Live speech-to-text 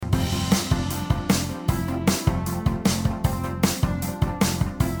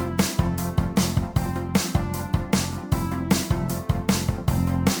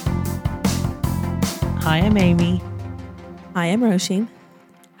Hi, I'm Amy. Hi, I'm Roisin.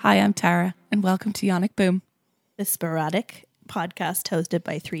 Hi, I'm Tara, and welcome to Yonic Boom. The sporadic podcast hosted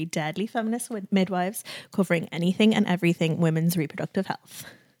by three deadly feminist midwives covering anything and everything women's reproductive health.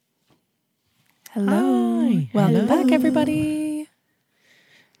 Hello. Hi. Welcome Hello. back, everybody.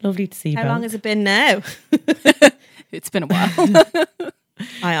 Lovely to see you How both. long has it been now? It's been a while.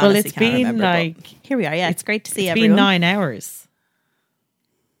 I honestly Well, it's can't been remember, like but here we are. Yeah, it's great to see it's everyone. been 9 hours.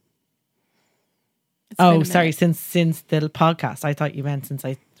 It's been a Oh, minute. sorry, since the podcast. I thought you meant since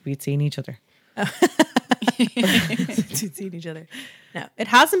we'd seen each other. Since we'd seen each other. No, it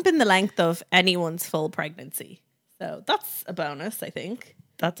hasn't been the length of anyone's full pregnancy, so that's a bonus, I think.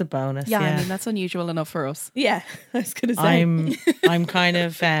 That's a bonus. Yeah, Yeah, I mean, that's unusual enough for us. Yeah, I was going to say. I'm kind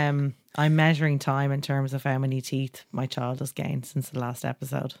of I'm measuring time in terms of how many teeth my child has gained since the last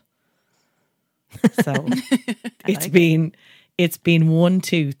episode. So it's been one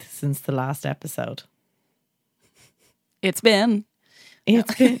tooth since the last episode. It's been.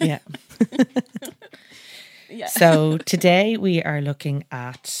 It's been, yeah. Yeah. So today we are looking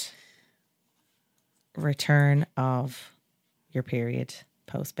at return of your period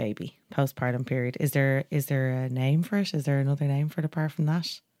post baby, postpartum period. Is there a name for it? Is there another name for it apart from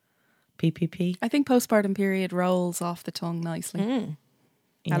that? PPP? I think postpartum period rolls off the tongue nicely.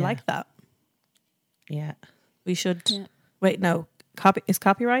 Yeah. I like that. Yeah. We should Yeah. wait. No, is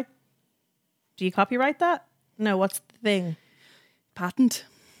copyright? Do you copyright that? No. What's the thing? Patent.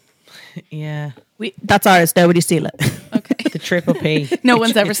 Yeah. That's ours. Nobody steal it. Okay. The triple P. No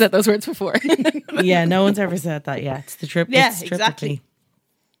one's ever said those words before. Yeah, no one's ever said that yet. It's the triple Yeah, it's triple exactly.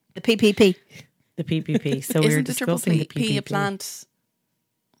 P. The PPP. The PPP. So we were Isn't the triple discussing the P PPP. a plant?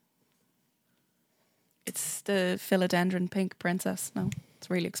 It's the philodendron pink princess. No, it's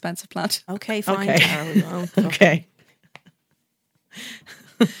a really expensive plant. Okay, fine. Okay. Tara, we won't. Okay.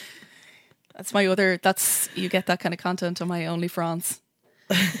 That's my other. That's you get that kind of content on my OnlyFans.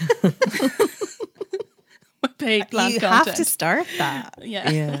 My paid plant You content. have to start that. Yeah.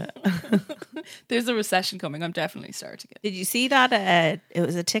 Yeah. There's a recession coming. I'm definitely starting it. Did you see that? It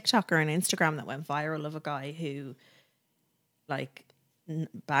was a TikTok or an Instagram that went viral of a guy who, like,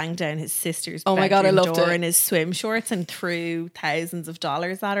 banged down his sister's Oh my God, I bedroom loved door it. in his swim shorts and threw thousands of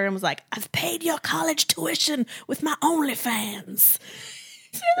dollars at her and was like, "I've paid your college tuition with my OnlyFans."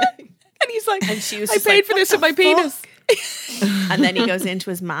 And he's like, And she was I just paid like, for "What this with the my penis. And then he goes into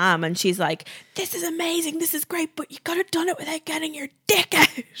his mom and she's like, "This is amazing, this is great, but you could have done it without getting your dick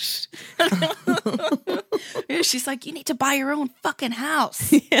out." Yeah, she's like, you need to buy your own fucking house.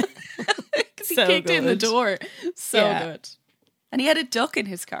 Because he So kicked in the good. door. So Yeah. good. And he had a duck in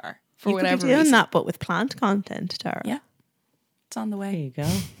his car for You could be whatever doing reason. that, but with plant content, Tara. Yeah. It's on the There way. you go.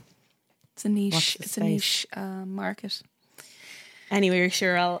 It's a niche. Watch the It's a niche market. Anyway,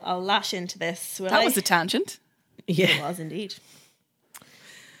 sure, I'll lash into this. Will That I? was a tangent. Yeah. It was indeed.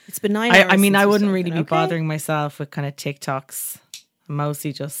 It's been 9 I hours. mean, since I we've wouldn't spoken, really be okay? bothering myself with kind of TikToks. I'm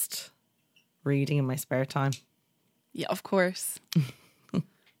mostly just reading in my spare time. Yeah, of course.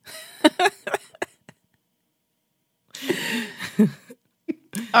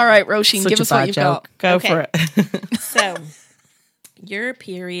 All right, Roisin, Such give a us what bad you've joke. got. Go Okay. for it. So, your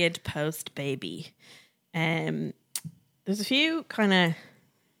period post baby. There's a few kind of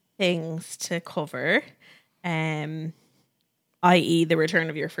things to cover, i.e., the return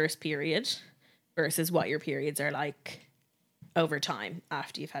of your first period versus what your periods are like over time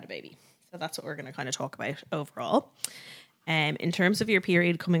after you've had a baby. So that's what we're going to kind of talk about overall. In terms of your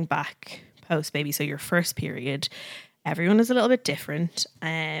period coming back post baby, so your first period, everyone is a little bit different.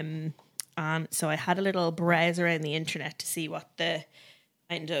 And so I had a little browse around the internet to see what the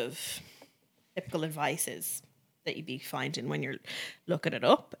kind of typical advice is that you'd be finding when you're looking it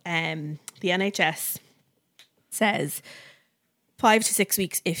up. The NHS says 5 to 6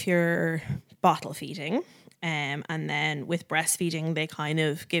 weeks if you're bottle feeding. And then with breastfeeding, they kind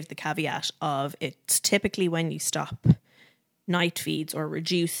of give the caveat of it's typically when you stop night feeds or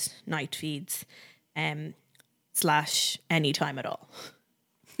reduce night feeds / any time at all.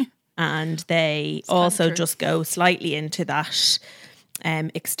 And they also true. just go slightly into that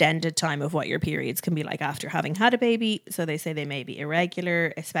extended time of what your periods can be like after having had a baby. So they say they may be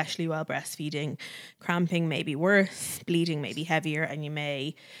irregular, especially while breastfeeding. Cramping may be worse, bleeding may be heavier, and you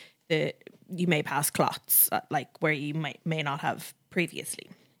may pass clots like where you may not have previously.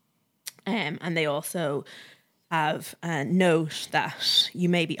 And they also have a note that you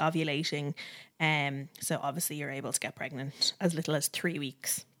may be ovulating. So obviously you're able to get pregnant as little as 3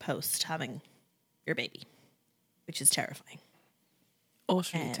 weeks post having your baby, which is terrifying.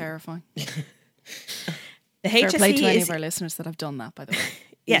 Utterly terrifying. The Fair play to HSE any is of our listeners that have done that, by the way.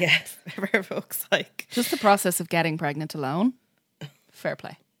 Yeah, whatever looks like. Just the process of getting pregnant alone. Fair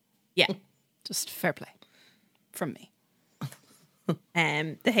play. Yeah. Just fair play from me.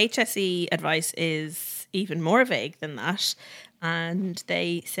 The HSE advice is even more vague than that, and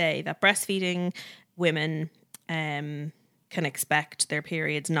they say that breastfeeding women can expect their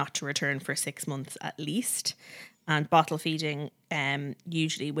periods not to return for 6 months at least, and bottle feeding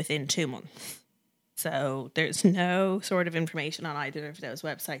usually within 2 months. So there's no sort of information on either of those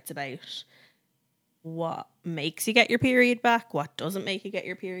websites about what makes you get your period back, what doesn't make you get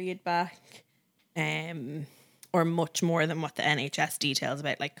your period back, or much more than what the NHS details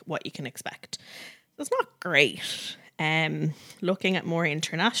about, like what you can expect. So it's not great. Looking at more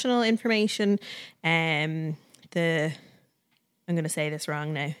international information, I'm going to say this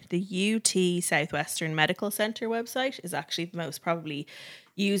wrong now. The UT Southwestern Medical Centre website is actually the most probably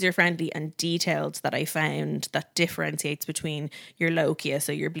user-friendly and detailed that I found, that differentiates between your lochia,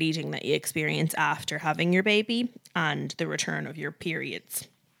 so your bleeding that you experience after having your baby, and the return of your periods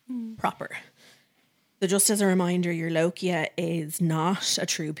proper. So just as a reminder, your lochia is not a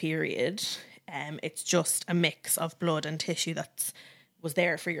true period. It's just a mix of blood and tissue that was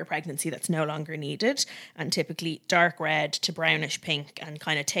there for your pregnancy that's no longer needed, and typically dark red to brownish pink, and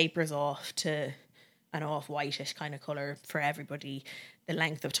kind of tapers off to an off-whitish kind of colour for everybody. The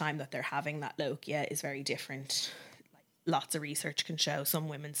length of time that they're having that lochia is very different. Like, lots of research can show some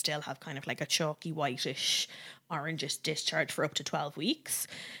women still have kind of like a chalky whitish orangish discharge for up to 12 weeks.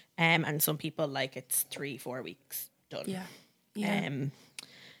 And some people, like, it's 3-4 weeks done. Yeah.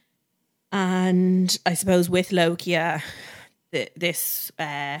 And I suppose with lochia, this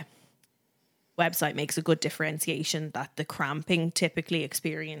website makes a good differentiation that the cramping typically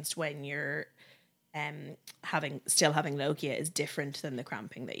experienced when you're still having lochia is different than the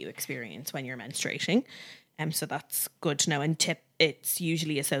cramping that you experience when you're menstruating. So that's good to know. And it's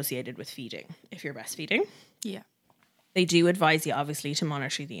usually associated with feeding if you're breastfeeding. Yeah. They do advise you, obviously, to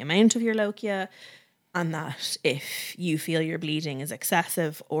monitor the amount of your lochia, and that if you feel your bleeding is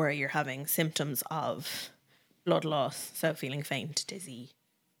excessive or you're having symptoms of blood loss, so feeling faint, dizzy,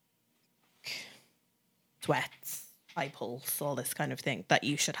 sweats, high pulse, all this kind of thing, that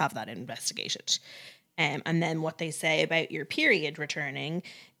you should have that investigated. And then what they say about your period returning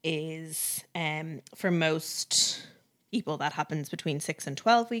is, for most people, that happens between 6 and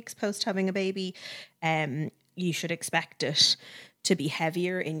 12 weeks post having a baby. You should expect it to be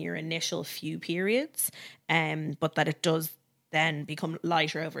heavier in your initial few periods, but that it does then become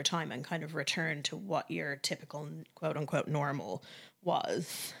lighter over time and kind of return to what your typical quote unquote normal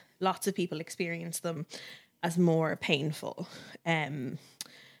was. Lots of people experience them as more painful.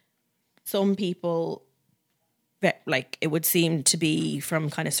 Some people, like, it would seem to be, from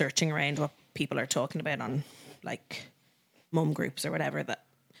kind of searching around what people are talking about on like mum groups or whatever, that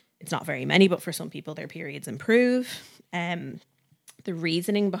it's not very many, but for some people their periods improve. The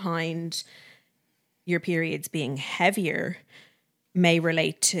reasoning behind your periods being heavier may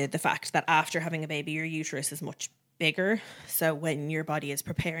relate to the fact that after having a baby, your uterus is much bigger. So when your body is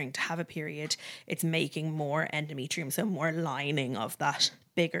preparing to have a period, it's making more endometrium, so more lining of that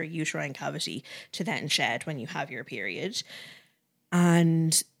bigger uterine cavity to then shed when you have your period.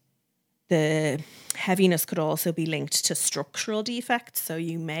 And the heaviness could also be linked to structural defects. So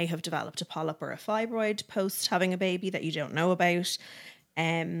you may have developed a polyp or a fibroid post having a baby that you don't know about.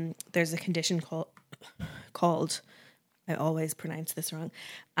 There's a condition called, I always pronounce this wrong,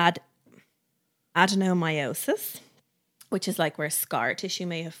 adenomyosis, which is like where scar tissue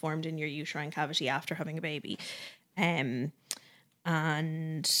may have formed in your uterine cavity after having a baby. Like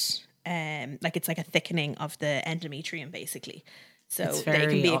it's like a thickening of the endometrium, basically. So they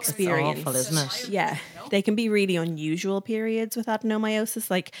can be experienced. Awful, isn't it? Yeah, they can be really unusual periods with adenomyosis.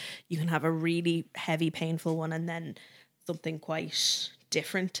 Like, you can have a really heavy, painful one, and then something quite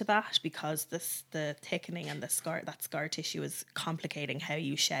different to that, because the thickening and that scar tissue is complicating how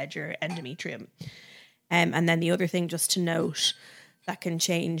you shed your endometrium. And then the other thing just to note that can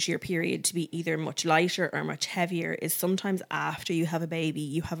change your period to be either much lighter or much heavier is sometimes after you have a baby,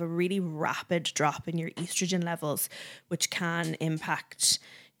 you have a really rapid drop in your estrogen levels, which can impact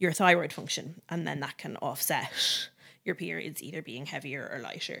your thyroid function. And then that can offset your periods either being heavier or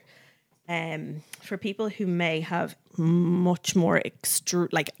lighter. For people who may have much more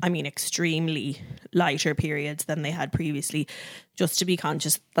extremely lighter periods than they had previously, just to be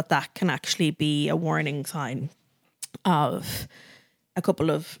conscious that can actually be a warning sign of a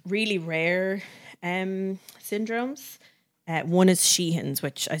couple of really rare syndromes. One is Sheehan's,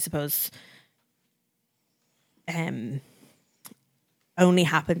 which I suppose a only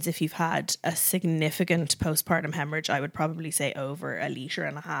happens if you've had a significant postpartum hemorrhage. I would probably say over 1.5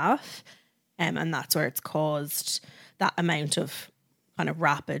 liters. And that's where it's caused that amount of kind of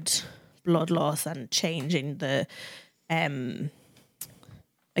rapid blood loss and changing the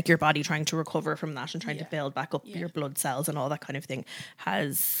like your body trying to recover from that and trying to build back up your blood cells and all that kind of thing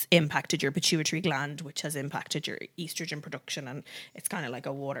has impacted your pituitary gland, which has impacted your estrogen production, and it's kind of like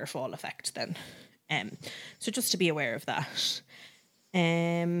a waterfall effect then. So just to be aware of that.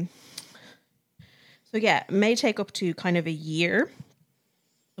 So yeah, it may take up to kind of a year.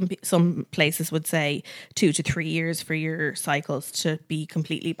 Some places would say 2 to 3 years for your cycles to be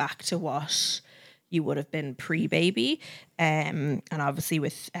completely back to what you would have been pre-baby. And obviously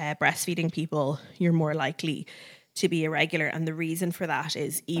with breastfeeding people, you're more likely to be irregular. And the reason for that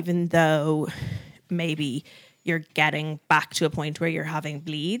is even though maybe you're getting back to a point where you're having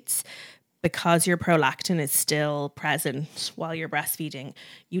bleeds, because your prolactin is still present while you're breastfeeding,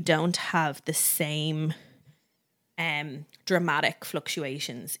 you don't have the same dramatic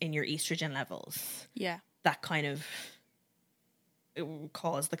fluctuations in your estrogen levels. Yeah. That kind of it will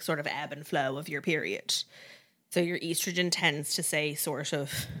cause the sort of ebb and flow of your period. So your estrogen tends to stay sort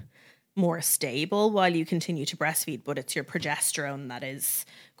of more stable while you continue to breastfeed, but it's your progesterone that is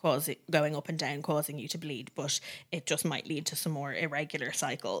going up and down, causing you to bleed, but it just might lead to some more irregular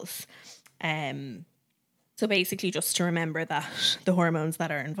cycles. So basically just to remember that the hormones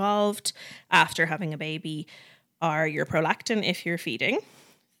that are involved after having a baby are your prolactin if you're feeding.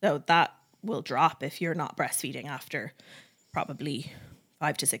 So that will drop if you're not breastfeeding after probably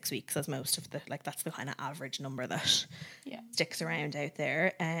 5 to 6 weeks, as most of the, like that's the kind of average number that sticks around out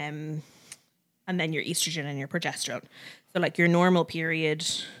there. And then your estrogen and your progesterone. So like your normal period,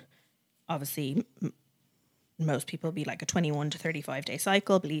 obviously most people be like a 21 to 35 day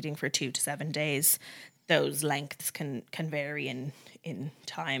cycle, bleeding for 2 to 7 days. Those lengths can vary in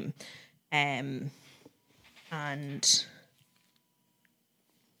time. And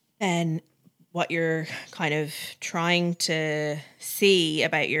then what you're kind of trying to see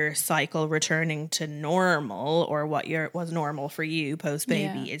about your cycle returning to normal, or what was normal for you post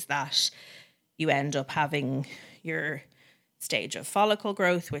baby, is that you end up having your stage of follicle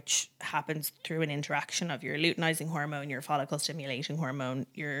growth, which happens through an interaction of your luteinizing hormone, your follicle stimulating hormone,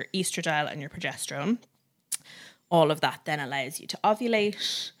 your estradiol and your progesterone. All of that then allows you to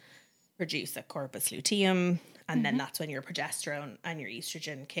ovulate, produce a corpus luteum, and then that's when your progesterone and your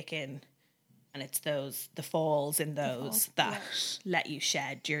estrogen kick in. And it's the falls in those that let you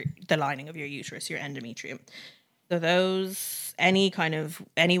shed the lining of your uterus, your endometrium. So those,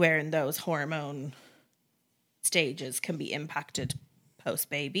 anywhere in those hormone stages can be impacted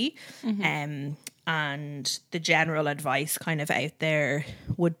post-baby. And the general advice kind of out there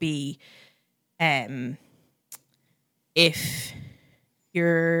would be if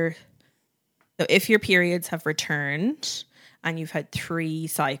your periods have returned and you've had 3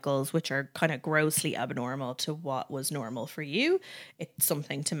 cycles, which are kind of grossly abnormal to what was normal for you, it's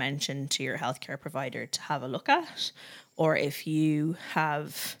something to mention to your healthcare provider to have a look at. Or if you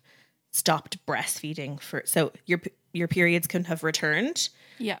have stopped breastfeeding so your periods can have returned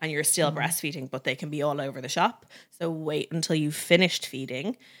and you're still breastfeeding, but they can be all over the shop. So wait until you've finished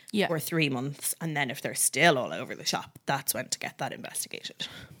feeding for 3 months. And then if they're still all over the shop, that's when to get that investigated.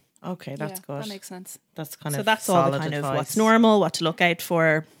 Okay, that's good. That makes sense. That's kind of so that's all the kind of what's normal, what to look out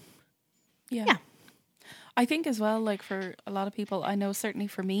for. Yeah. I think as well, like for a lot of people, I know certainly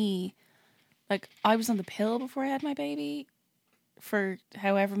for me, like I was on the pill before I had my baby for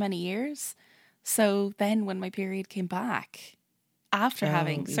however many years. So then when my period came back after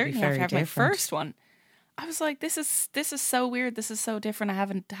having my first one, I was like, this is so weird. This is so different. I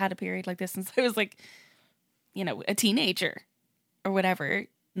haven't had a period like this since I was like, a teenager or whatever.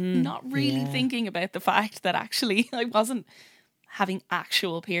 Not really thinking about the fact that actually I wasn't having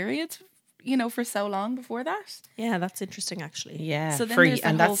actual periods, for so long before that. Yeah, that's interesting actually. Yeah, so then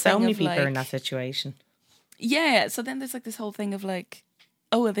and that's so many people are in that situation. Yeah, so then there's like this whole thing of like,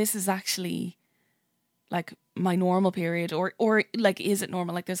 oh, well, this is actually like my normal period, or like, is it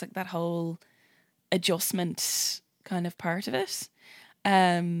normal? Like there's like that whole adjustment kind of part of it.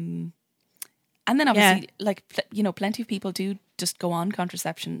 And then obviously plenty of people do just go on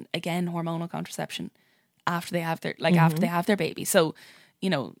contraception, again, hormonal contraception after they have their baby. So,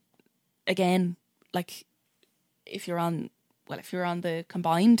 again, like if you're on the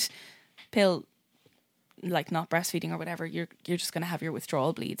combined pill, like not breastfeeding or whatever, you're just going to have your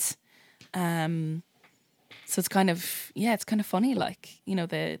withdrawal bleeds. So it's kind of funny, like,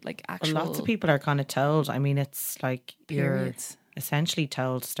 the like actual. Well, lots of people are kind of told. I mean, it's like periods. You're essentially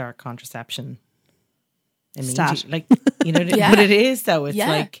told to start contraception immediately. Stat. Like, you know, Yeah. but it is though. It's Yeah.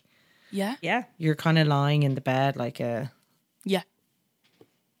 like Yeah. Yeah. you're kind of lying in the bed like a. Yeah.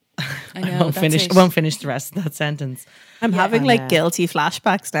 I I know. won't that's finish. it. I won't finish the rest of that sentence. I'm having And, like guilty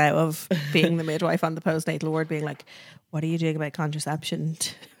flashbacks now of being the midwife on the postnatal ward, being like, "What are you doing about contraception?"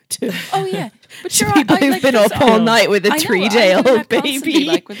 To Oh yeah, but sure, people who've like, been up that's- all night with a I know, I'm 3-day-old doing that constantly, baby.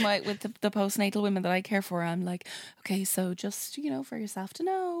 like with the postnatal women that I care for, I'm like, okay, so just for yourself to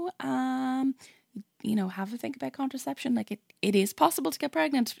know, have a think about contraception. Like it is possible to get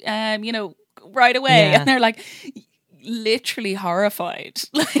pregnant, right away, Yeah. and they're like literally horrified.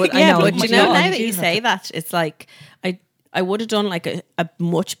 Like, But I Yeah, know, but but you you know, know, now you that do you have say to- that, it's like I would have done like a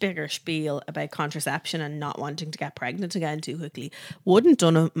much bigger spiel about contraception and not wanting to get pregnant again too quickly. Wouldn't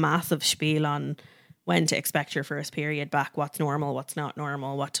done a massive spiel on when to expect your first period back, what's normal, what's not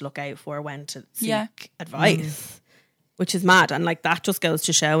normal, what to look out for, when to seek Yeah. advice. Which is mad. And like that just goes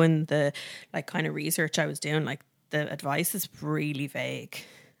to show in the like kind of research I was doing, like the advice is really vague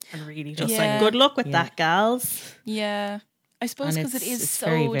and really just Yeah. like good luck with Yeah. that, gals. yeah, I suppose And because it is it's so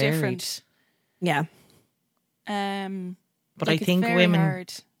very varied. different. Yeah. But like, I it's think very women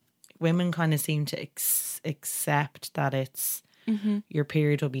hard. women kind of seem to accept that it's your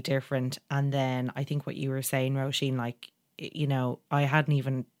period will be different. And then I think what you were saying, Roisin, like, I hadn't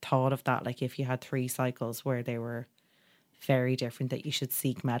even thought of that. Like if you had 3 cycles where they were very different, that you should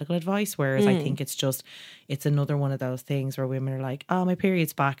seek medical advice. Whereas I think it's another one of those things where women are like, oh, my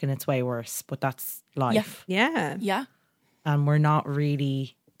period's back and it's way worse, but that's life. Yeah. Yeah, And we're not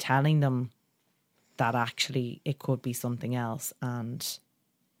really telling them that actually it could be something else. And,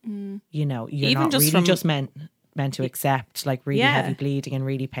 you're Even not just really from- just meant to accept like really Yeah. heavy bleeding and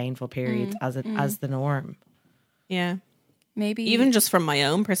really painful periods as the norm. Yeah. maybe Even just from my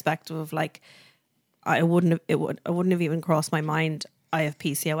own perspective of like I wouldn't have even crossed my mind I have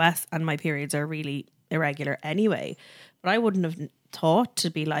PCOS and my periods are really irregular anyway. But I wouldn't have thought to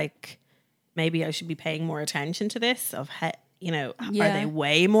be like maybe I should be paying more attention to this of are Yeah. they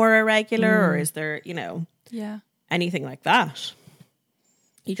way more irregular or is there, yeah. anything like that?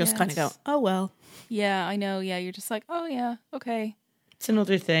 You just kind of go, Yes. "Oh well." Yeah, I know. Yeah, you're just like, oh yeah, okay. It's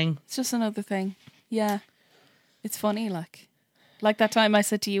another thing. It's just another thing. Yeah. It's funny, like that time I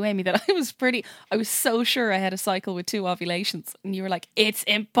said to you, Amy, that I was so sure I had a cycle with 2 ovulations. And you were like, it's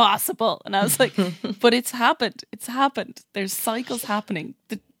impossible. And I was like, but it's happened. It's happened. There's cycles happening.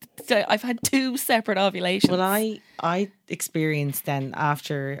 I've had 2 separate ovulations. Well, I experienced then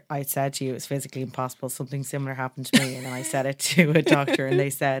after I said to you it was physically impossible, something similar happened to me, and then I said it to a doctor, and they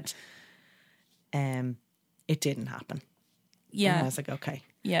said, it didn't happen. And I Yeah. was like, okay.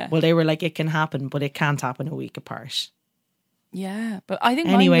 Yeah. Well, they were like, it can happen, but it can't happen a week apart. Yeah. But I think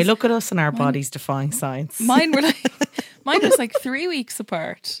Anyway, mine was, look at us and our bodies defying science. mine was like 3 weeks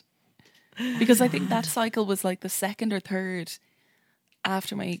apart. Because I think that cycle was like the 2nd or 3rd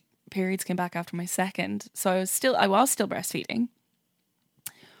after my periods came back after my 2nd. So I was still breastfeeding.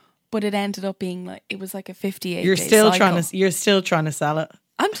 But it ended up being like it was like a 58 You're day still cycle. trying to sell it.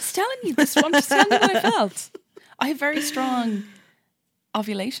 I'm just telling you this. I'm just telling you what I felt. I have very strong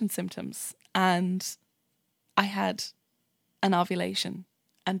ovulation symptoms, and I had an ovulation,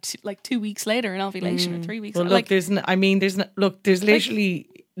 and 2 weeks later, an ovulation, or 3 weeks. Well, look, there's literally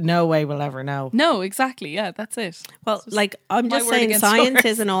no way we'll ever know. no, exactly. Yeah, that's it. Well, like I'm my just word saying against science yours.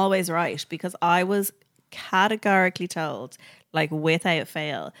 isn't always right because I was categorically told, like without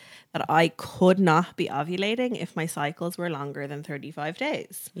fail, that I could not be ovulating if my cycles were longer than 35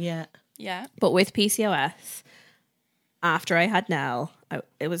 days. Yeah. Yeah, But with PCOS, after I had Nell,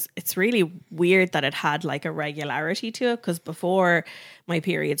 it's really weird that it had like a regularity to it because before my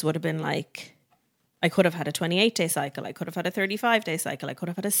periods would have been like I could have had a 28-day cycle, I could have had a 35-day cycle, I could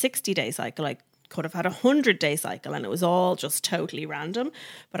have had a 60-day cycle, I could have had a 100-day cycle, and it was all just totally random.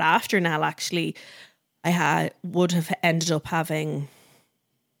 But after Nell, actually, would have ended up having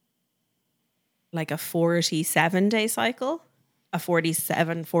like a 47-day cycle, a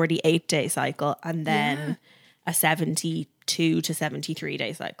 48-day cycle, and then a 72 to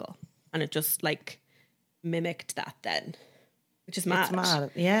 73-day cycle. And it just like mimicked that then, which is mad. It's mad.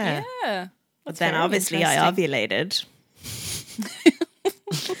 Yeah. yeah. But That's then very obviously I interesting.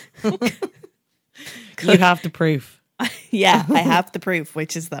 ovulated. You have the proof. Yeah, I have the proof,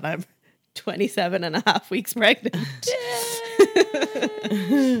 which is that I'm 27 and a half weeks pregnant. Which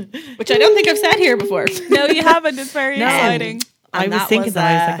I don't think I've said here before. No, you haven't. It's very exciting. I And was that thinking was,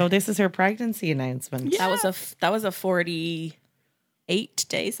 that. I was like, oh, this is her pregnancy announcement. That was a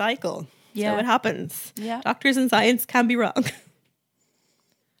 48-day cycle. Yeah. So it happens. Yeah. Doctors in science can be wrong.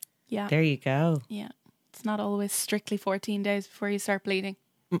 Yeah, There you go. yeah. It's not always strictly 14 days before you start bleeding.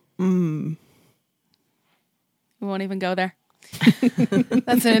 We won't even go there.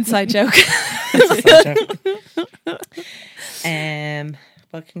 That's an inside joke.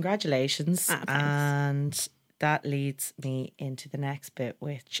 Well, congratulations. Thanks. And that leads me into the next bit,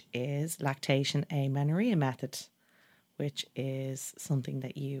 which is lactation amenorrhea method, which is something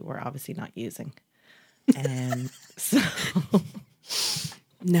that you were obviously not using. So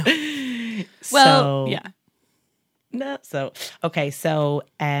No. Well, yeah. No. So, okay. So,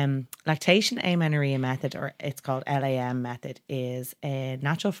 lactation amenorrhea method, or it's called LAM method, is a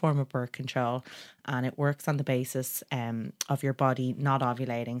natural form of birth control, and it works on the basis of your body not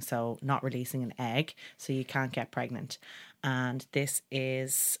ovulating, so not releasing an egg, so you can't get pregnant. And this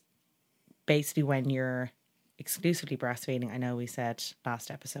is basically when you're exclusively breastfeeding. I know we said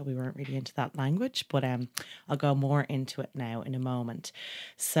last episode we weren't really into that language, but I'll go more into it now in a moment.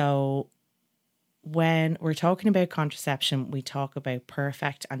 So, when we're talking about contraception, we talk about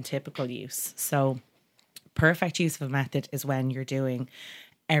perfect and typical use. So perfect use of a method is when you're doing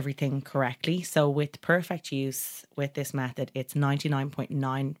everything correctly. So with perfect use with this method, it's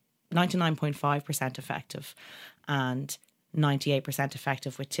 99.5% effective and 98%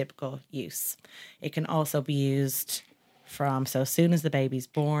 effective with typical use. It can also be used from so soon as the baby's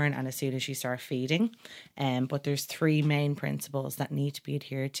born and as soon as you start feeding. But there's three main principles that need to be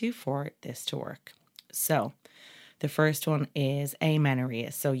adhered to for this to work. So the first one is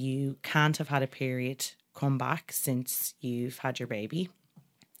amenorrhea. So you can't have had a period come back since you've had your baby.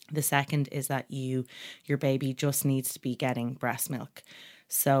 The second is that your baby just needs to be getting breast milk.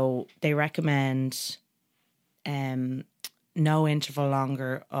 So they recommend no interval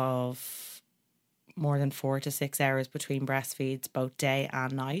longer of more than 4 to 6 hours between breastfeeds, both day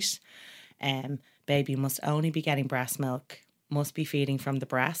and night. Baby must only be getting breast milk, must be feeding from the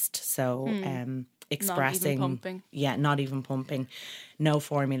breast. So expressing, not even pumping. Yeah, not even pumping, no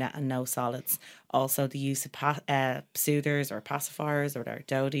formula and no solids. Also the use of soothers or pacifiers or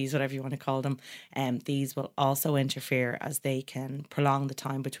doties, whatever you want to call them. These will also interfere as they can prolong the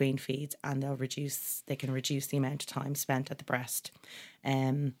time between feeds, and they can reduce the amount of time spent at the breast.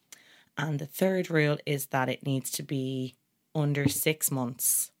 And the third rule is that it needs to be under 6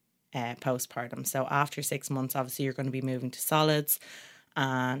 months postpartum. So after 6 months, obviously you're going to be moving to solids,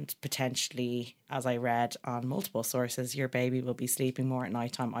 and potentially, as I read on multiple sources, your baby will be sleeping more at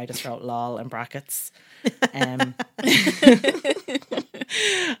night time. I just wrote lol in brackets.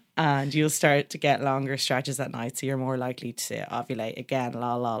 And you'll start to get longer stretches at night, so you're more likely to ovulate again.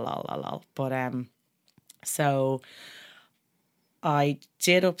 Lol, lol, lol, lol, lol. But so I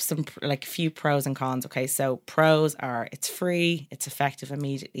did up some few pros and cons. Okay, so pros are it's free, it's effective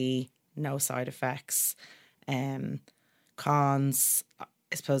immediately, no side effects. Cons, I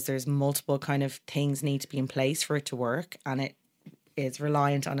suppose there's multiple kind of things need to be in place for it to work, and it is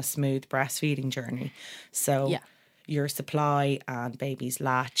reliant on a smooth breastfeeding journey. So your supply and baby's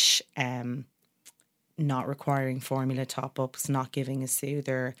latch, not requiring formula top-ups, not giving a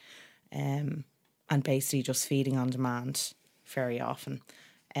soother, and basically just feeding on demand very often.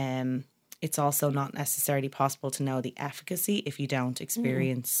 It's also not necessarily possible to know the efficacy if you don't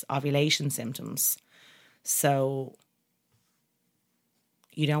experience ovulation symptoms. So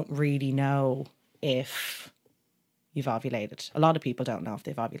you don't really know if you've ovulated. A lot of people don't know if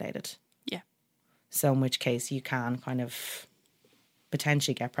they've ovulated. Yeah. So in which case you can kind of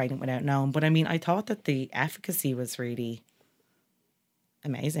potentially get pregnant without knowing. But I mean, I thought that the efficacy was really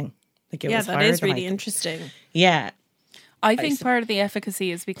amazing. Like it was that is really interesting. Yeah. I think part of the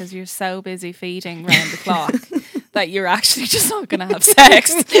efficacy is because you're so busy feeding round the clock that you're actually just not going to have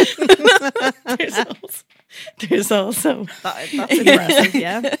sex. There's also That's impressive,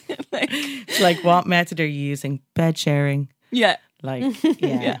 yeah. It's like, what method are you using? Bed sharing. Yeah. Like,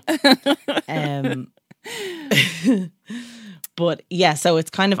 yeah. But yeah, so it's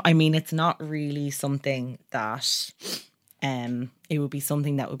kind of, I mean, it's not really something that it would be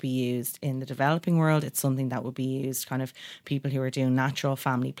something that would be used in the developing world. It's something that would be used kind of people who are doing natural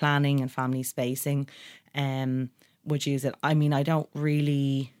family planning and family spacing would use it. I mean, I don't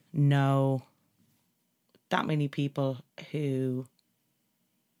really know that many people who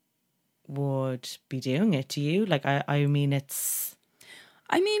would be doing it. Do you? Like, I mean, it's...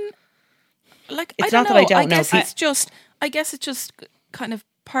 I mean, like, it's I not don't that know. I don't I know. guess it's just kind of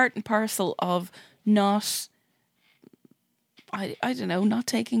part and parcel of not... I don't know, not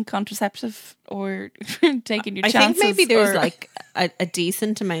taking contraceptive or taking your chances. I think maybe there's like a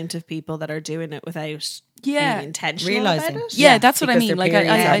decent amount of people that are doing it without being intentional realizing about it. Yeah, that's what I because mean. their Like I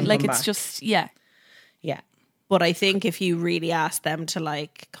periods like haven't it's come just yeah. But I think if you really ask them to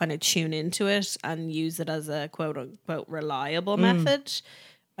kind of tune into it and use it as a quote unquote reliable method,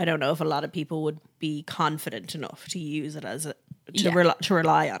 I don't know if a lot of people would be confident enough to use it as Yeah. to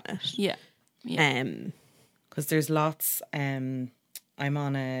rely on it. Yeah. Because there's lots. I'm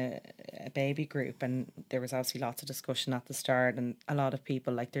on a baby group, and there was obviously lots of discussion at the start, and a lot of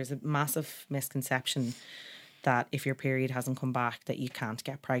people, like, there's a massive misconception that if your period hasn't come back, that you can't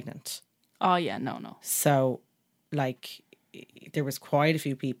get pregnant. Oh yeah, no. So, like, there was quite a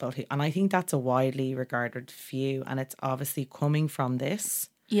few people who, and I think that's a widely regarded view, and it's obviously coming from this.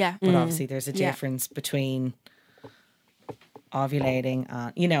 Yeah. But obviously there's a Yeah. difference between ovulating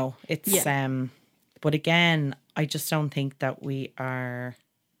and, you know, it's Yeah. but again, I just don't think that we are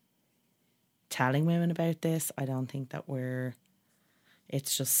telling women about this. I don't think that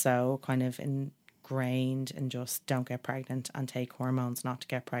it's just so kind of ingrained and just don't get pregnant and take hormones not to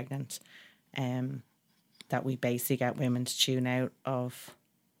get pregnant. That we basically get women to tune out of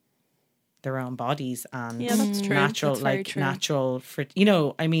their own bodies and Yeah, that's true. natural, That's very like true. natural for, you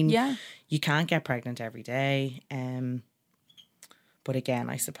know, I mean, Yeah. you can't get pregnant every day. But again,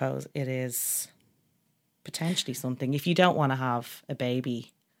 I suppose it is potentially something. If you don't want to have a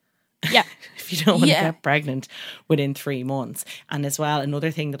baby, Yeah. if you don't want to Yeah. get pregnant within 3 months. And as well, another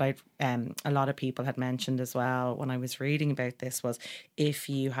thing that a lot of people had mentioned as well when I was reading about this was if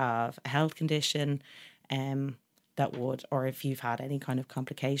you have a health condition that would, or if you've had any kind of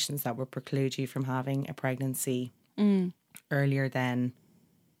complications that would preclude you from having a pregnancy earlier than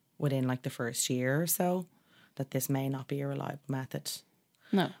within like the first year or so, that this may not be a reliable method.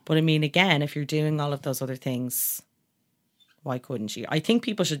 No. But I mean, again, if you're doing all of those other things, why couldn't you? I think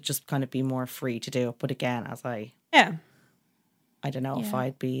people should just kind of be more free to do it. But again, Yeah. I don't know if Yeah.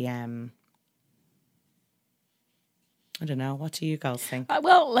 I'd be, I don't know. What do you girls think?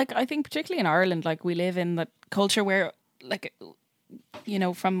 Well, like I think particularly in Ireland, like we live in the culture where, like, you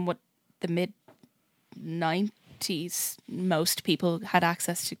know, from what the mid 90s, most people had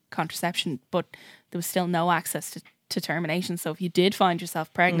access to contraception, but there was still no access to termination. So if you did find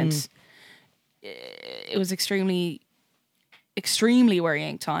yourself pregnant, it was extremely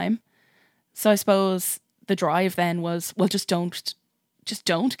worrying time. So I suppose the drive then was, well, just don't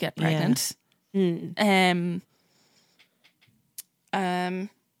get pregnant. I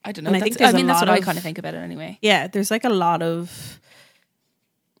don't know. And I think there's a that's lot what I of- kind of think about it anyway. Yeah, there's like a lot of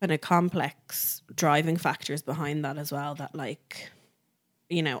kind of complex driving factors behind that as well. That, like,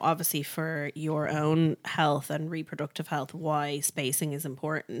 you know, obviously for your own health and reproductive health, why spacing is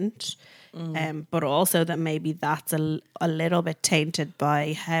important. But also that maybe that's a little bit tainted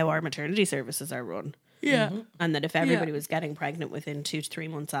by how our maternity services are run. Yeah. And that if everybody was getting pregnant within 2 to 3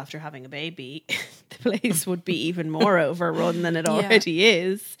 months after having a baby, the place would be even more overrun than it already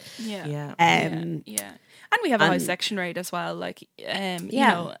is. Yeah. Yeah. Yeah. And we have a high and- section rate as well. Like, you Yeah.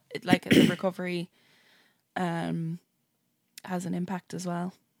 know, like the recovery has an impact as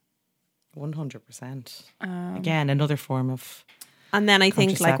well. 100%. Again, another form of. And then I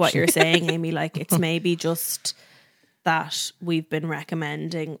think, like what you're Contraception. saying, Amy, like it's maybe just that we've been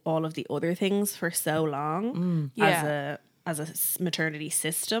recommending all of the other things for so long Yeah. as a maternity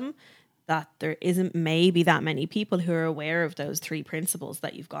system that there isn't maybe that many people who are aware of those 3 principles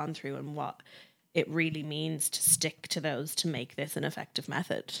that you've gone through and what it really means to stick to those to make this an effective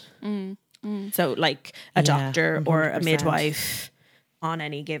method. So like a Yeah, doctor or a 100%. midwife on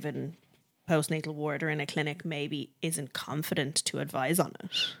any given postnatal ward or in a clinic maybe isn't confident to advise on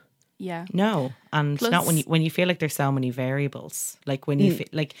it. Yeah. No, and Plus- not when you feel like there's so many variables. Like when you feel,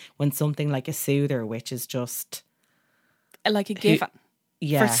 like when something like a soother, which is just Like a given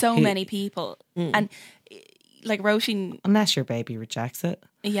yeah for so who- many people. And like Roisin, unless your baby rejects it.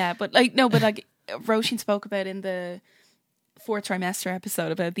 yeah, but like, no, but like Roisin spoke about in the 4th trimester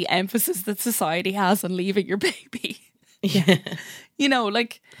episode about the emphasis that society has on leaving your baby. Yeah, You know,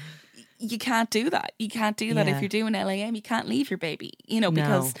 like you can't do that. You can't do that Yeah. if you're doing LAM. You can't leave your baby, you know, No.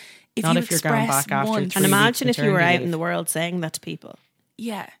 because if Not you if you're going express back after one, 3 And imagine weeks if you were maternity out in leave. the world saying that to people.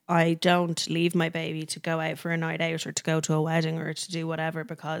 yeah, I don't leave my baby to go out for a night out or to go to a wedding or to do whatever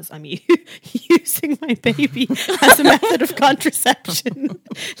because I'm using my baby as a method of contraception.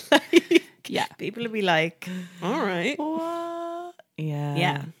 Like, yeah, people will be like, all right. What? Yeah,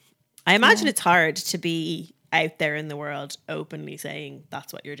 Yeah. I imagine it's hard to be out there in the world openly saying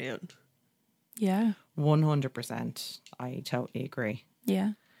that's what you're doing. yeah, 100%. I totally agree.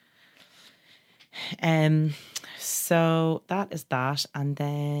 yeah. So that is that, and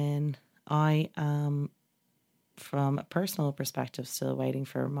then I am, from a personal perspective, still waiting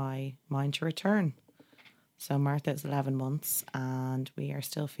for mine to return. So Martha is 11 months, and we are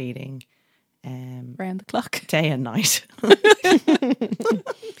still feeding Round the clock. day and night.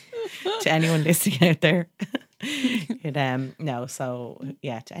 To anyone listening out there. No, so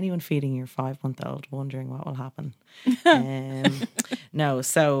yeah, to anyone feeding your 5-month-old wondering what will happen. No,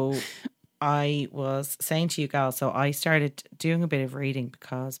 so I was saying to you guys, so I started doing a bit of reading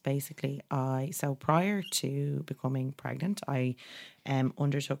because basically so prior to becoming pregnant, I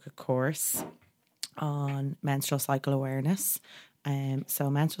undertook a course on menstrual cycle awareness. So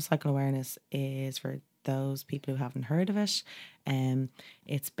menstrual cycle awareness is, for those people who haven't heard of it,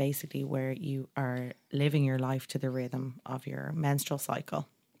 it's basically where you are living your life to the rhythm of your menstrual cycle.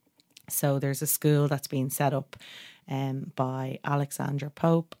 So there's a school that's been set up by Alexandra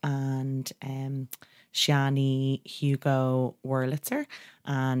Pope and Shani Hugo Wurlitzer.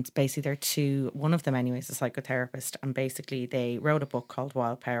 And basically they're one of them anyway is a psychotherapist. And basically they wrote a book called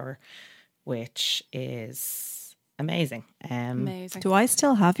Wild Power, which is amazing. Amazing. Do I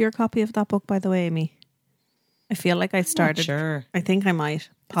still have your copy of that book, by the way, Amy? I feel like I started. Sure. I think I might.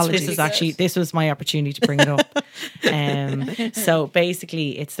 Apologies. This was my opportunity to bring it up. So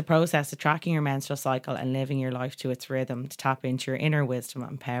basically, it's the process of tracking your menstrual cycle and living your life to its rhythm to tap into your inner wisdom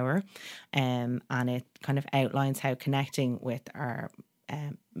and power. And it kind of outlines how connecting with our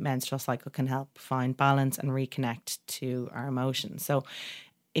menstrual cycle can help find balance and reconnect to our emotions. So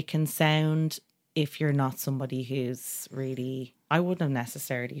it can sound, if you're not somebody who's really, I wouldn't have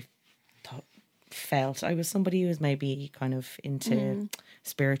necessarily felt I was somebody who was maybe kind of into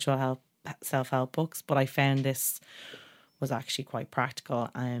spiritual help, self-help books, but I found this was actually quite practical.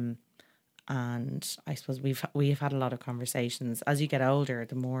 And I suppose we've had a lot of conversations. As you get older,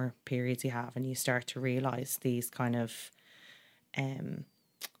 the more periods you have, and you start to realize these kind of,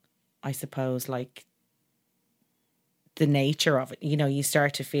 I suppose, like the nature of it. You know, you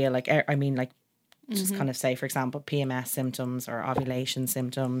start to feel like, I mean, like, just kind of say, for example, PMS symptoms or ovulation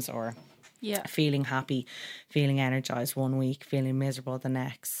symptoms, or feeling happy, feeling energized one week, feeling miserable the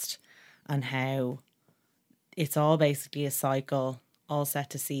next, and how it's all basically a cycle, all set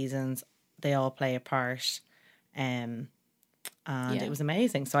to seasons. They all play a part. And it was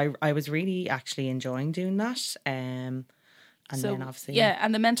amazing. So I was really actually enjoying doing that. And then obviously... Yeah,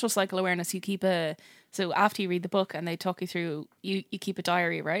 and the menstrual cycle awareness, you keep so after you read the book and they talk you through, you keep a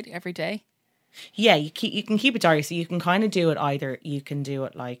diary, right? Every day? Yeah, you can keep a diary. So you can kind of do it either, you can do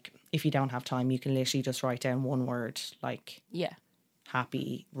it like, if you don't have time, you can literally just write down one word, like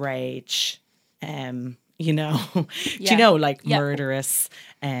happy, rage, you know, do you know, like murderous,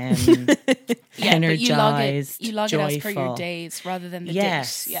 energized, you log joyful. it as per your days rather than the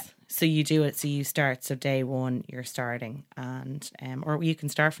date. Yeah. So you do it. So you start. So day one, you're starting, and or you can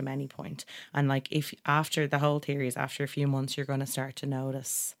start from any point. And like, if after the whole theory is after a few months, you're going to start to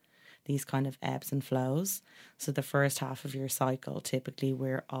notice these kind of ebbs and flows. So the first half of your cycle, typically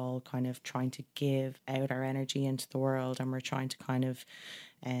we're all kind of trying to give out our energy into the world, and we're trying to kind of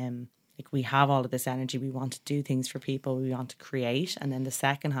like, we have all of this energy, we want to do things for people, we want to create. And then the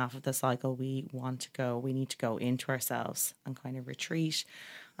second half of the cycle, we need to go into ourselves and kind of retreat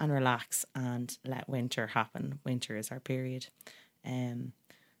and relax and let winter happen. Winter is our period.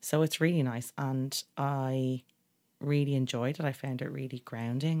 So it's really nice, and I really enjoyed it. I found it really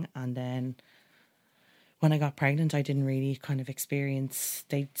grounding. And then when I got pregnant, I didn't really kind of experience,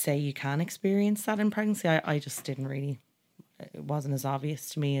 they say you can experience that in pregnancy. I just didn't really, it wasn't as obvious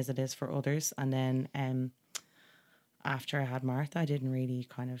to me as it is for others. And then after I had Martha, I didn't really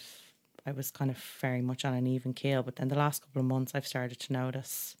I was kind of very much on an even keel. But then the last couple of months, I've started to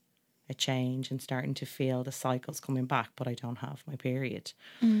notice a change and starting to feel the cycles coming back, but I don't have my period.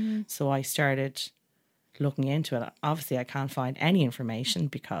 So I started looking into it. Obviously, I can't find any information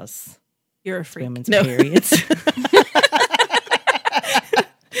because you're a freak. Women's periods.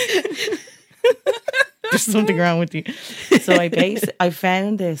 There's something wrong with you. So I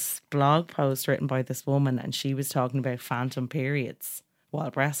found this blog post written by this woman, and she was talking about phantom periods while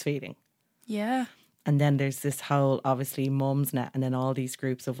breastfeeding. Yeah. And then there's this whole, obviously, Mumsnet, and then all these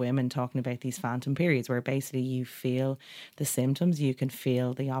groups of women talking about these phantom periods where basically you feel the symptoms, you can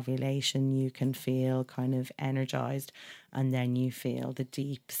feel the ovulation, you can feel kind of energized, and then you feel the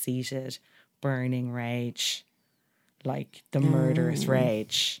deep-seated burning rage, like the murderous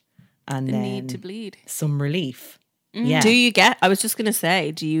rage, and the then need to bleed. Some relief. Yeah. Do you get, I was just going to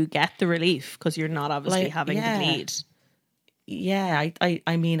say, do you get the relief because you're not obviously having to bleed? Yeah,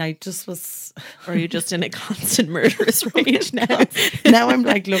 I mean, I just was... Or are you just in a constant murderous rage now? Now I'm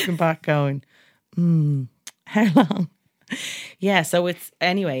like looking back going, how long? Yeah, so it's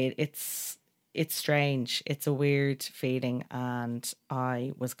strange. It's a weird feeling. And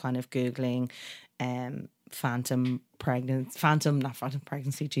I was kind of Googling phantom period,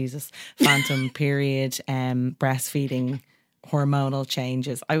 breastfeeding hormonal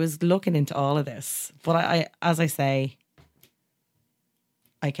changes. I was looking into all of this, but I as I say,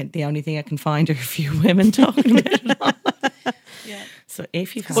 the only thing I can find are a few women talking about it all. Yeah. So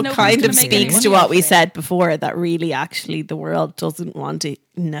if you've had But no kind one's of gonna make any speaks money to what off we it. said before, that really actually the world doesn't want to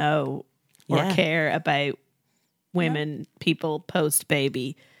know or Yeah. care about women, people post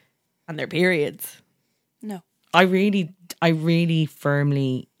baby and their periods. No. I really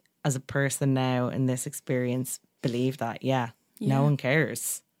firmly, as a person now in this experience, believe that. Yeah. Yeah. No one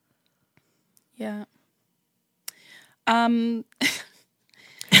cares. Yeah. You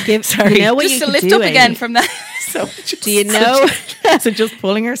know what Just you to could lift do, up again Amy? from that. So Do you know? so just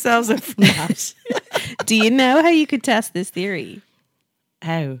pulling ourselves up from that. Do you know how you could test this theory?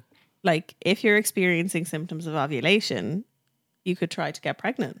 How? Like, if you're experiencing symptoms of ovulation, you could try to get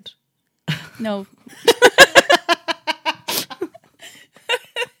pregnant. No.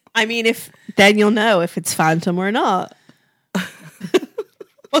 I mean, then you'll know if it's phantom or not.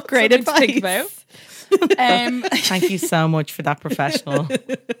 What great Something to advice! think about. Thank you so much for that professional.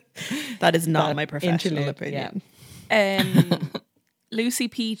 That is not That my professional interlude, opinion. Lucy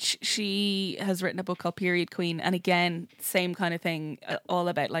Peach, she has written a book called Period Queen, and again, same kind of thing, all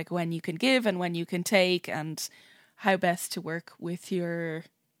about like when you can give and when you can take, and how best to work with your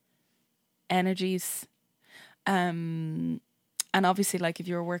energies. And obviously, like if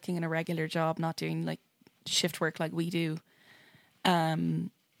you're working in a regular job, not doing like shift work like we do,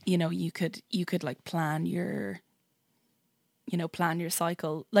 you know, you could like plan your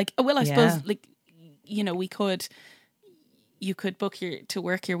cycle. Like, well, I suppose like, you know, you could book to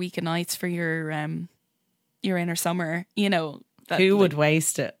work your week and nights for your inner summer, you know. Who would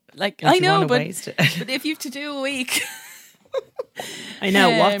waste it? Like, Would I you know, wanna but waste it? but if you have to do a week, I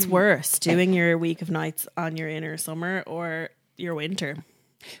know. What's worse, doing your week of nights on your inner summer or your winter?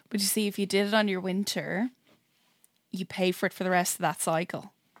 but you see, if you did it on your winter, you pay for it for the rest of that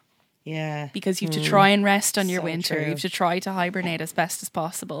cycle. Yeah. Because you have to try and rest on your So winter. true. You have to try to hibernate as best as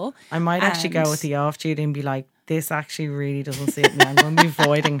possible. I might actually go And- with the off duty and be like, this actually really doesn't suit me. I'm going to be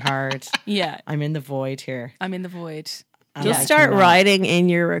voiding hard. Yeah, I'm in the void here. I'm in the void. And Just I start cannot- writing in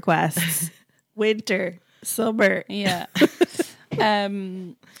your requests. Winter, summer. Yeah.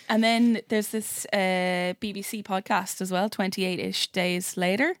 And then there's this BBC podcast as well, 28-ish Days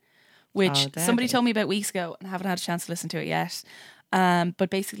Later, which Oh, somebody deadly. told me about weeks ago and I haven't had a chance to listen to it yet. But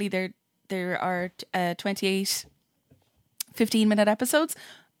basically there are 28 15-minute episodes,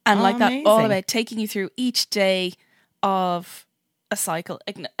 and Oh, like that, all amazing. about taking you through each day of a cycle,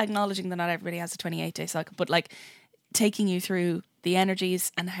 acknowledging that not everybody has a 28-day cycle, but like taking you through the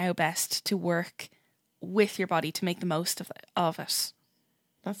energies and how best to work with your body to make the most of it.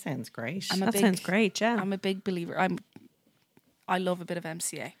 That sounds great. That sounds great, yeah. I'm a big believer. I love a bit of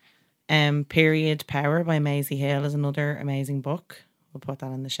MCA. Period Power by Maisie Hill is another amazing book. We'll put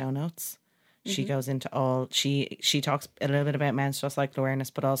that in the show notes. She goes into all, she talks a little bit about menstrual cycle awareness,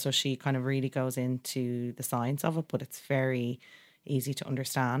 but also she kind of really goes into the science of it, but it's very easy to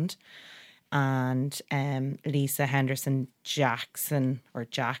understand. And Lisa Henderson Jackson, or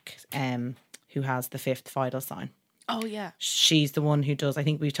Jack, who has the 5th vital sign. Oh yeah. She's the one who does, I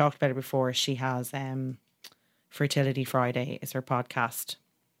think we've talked about it before, she has Fertility Friday is her podcast.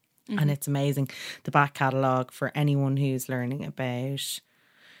 And it's amazing. The back catalogue for anyone who's learning about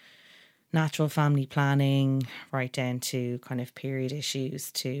natural family planning, right down to kind of period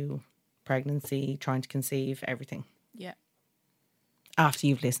issues, to pregnancy, trying to conceive, everything. Yeah. After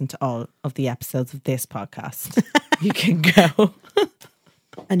you've listened to all of the episodes of this podcast, you can go.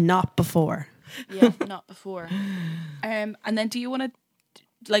 And not before. Yeah, not before. And then do you want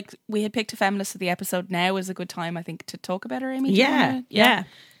to, like, we had picked a feminist of the episode. Now is a good time, I think, to talk about her, Amy. Do you Yeah, wanna- Yeah.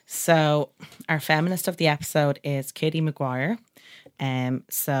 So our feminist of the episode is Kitty Maguire.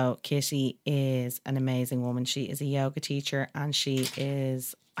 So Kitty is an amazing woman. She is a yoga teacher, and she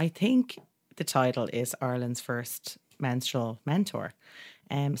is, I think the title is Ireland's first menstrual mentor.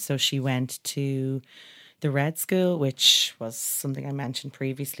 So she went to the Red School, which was something I mentioned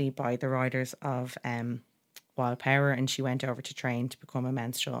previously by the writers of Wild Power, and she went over to train to become a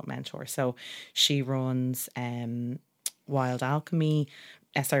menstrual mentor. So she runs Wild Alchemy,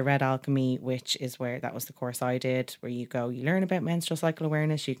 Red Alchemy, which is where that was the course I did, where you go, you learn about menstrual cycle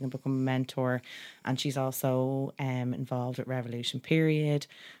awareness, you can become a mentor. And she's also involved with Revolution Period,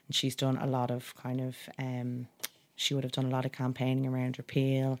 and she's done a lot of kind of she would have done a lot of campaigning around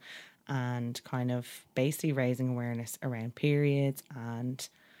repeal and kind of basically raising awareness around periods. And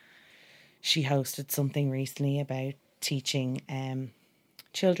she hosted something recently about teaching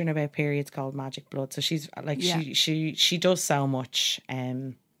children about periods called Magic Blood. So she's like, she does so much.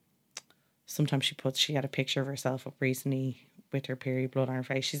 Sometimes she had a picture of herself up recently with her period blood on her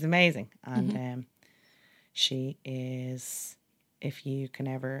face. She's amazing. And she is, if you can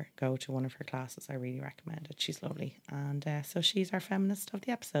ever go to one of her classes, I really recommend it. She's lovely. And so she's our feminist of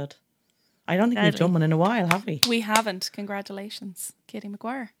the episode. I don't think we've done one in a while, have we? We haven't. Congratulations, Katie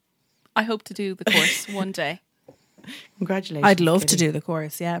McGuire. I hope to do the course one day. Congratulations. I'd love Katie. to do the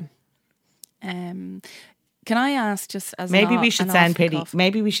course, yeah. Can I ask, just as Maybe an we should an send off the Pity. cuff-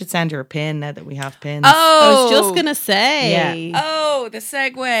 Maybe we should send her a pin now that we have pins. I was just going to say. Yeah. Oh, the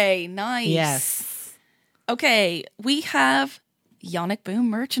segue. Nice. Yes. Okay, we have Yannick Boom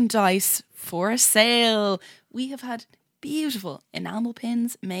merchandise for sale. We have had beautiful enamel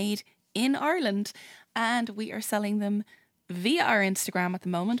pins made in Ireland, and we are selling them via our Instagram at the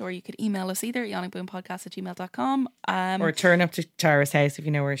moment, or you could email us either at yannickboompodcast@gmail.com. Or turn up to Tara's house if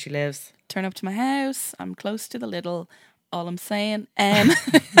you know where she lives. Turn up to my house. I'm close to the Lidl. All I'm saying. And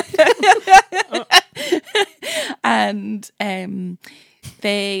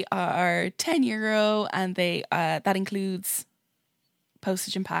they are €10, and they that includes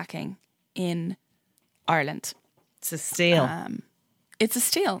postage and packing in Ireland. It's a steal. It's a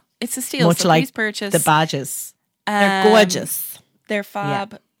steal. It's a steal. Much so like please purchase. the badges. They're gorgeous. They're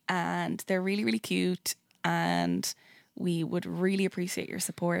fab, and they're really, really cute, and we would really appreciate your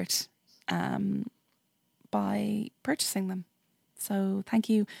support by purchasing them. So thank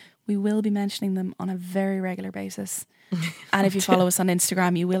you. We will be mentioning them on a very regular basis. And if you follow us on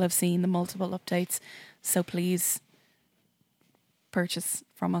Instagram, you will have seen the multiple updates. So please purchase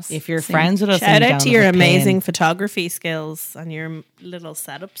from us. If you're soon. friends with us, Shout and you out don't to have your a pin, amazing photography skills and your little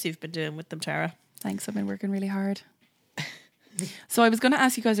setups you've been doing with them, Tara. Thanks, I've been working really hard. So I was going to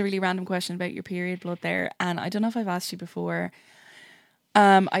ask you guys a really random question about your period blood there, and I don't know if I've asked you before.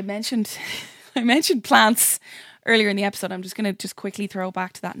 I mentioned plants earlier in the episode. I'm just going to quickly throw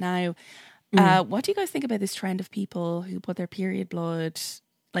back to that now. What do you guys think about this trend of people who put their period blood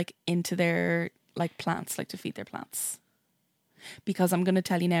like into their like plants, like to feed their plants? Because I'm going to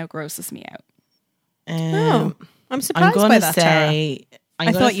tell you now, it grosses me out. I'm I'm surprised going by to that, Tara. say.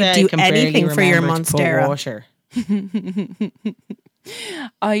 I thought you'd do anything for your Monstera. Water.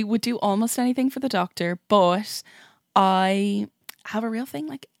 I would do almost anything for the doctor, but I have a real thing.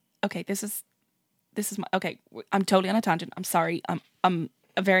 Like, okay, this is my, okay. I'm totally on a tangent. I'm sorry. I'm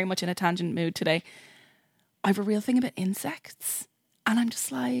very much in a tangent mood today. I have a real thing about insects, and I'm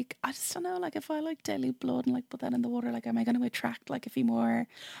just like, I just don't know. Like, if I like dilute blood and like put that in the water, like, am I going to attract like a few more?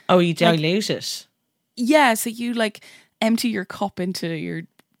 Oh, you dilute it. Yeah. So you like empty your cup into your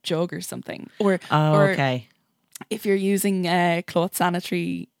jug or something, or Okay. if you're using cloth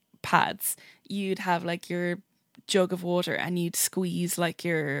sanitary pads, you'd have like your jug of water and you'd squeeze like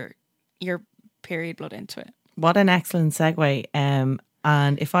your period blood into it. What an excellent segue.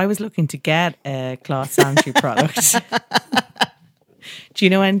 And if I was looking to get a cloth sanitary product, do you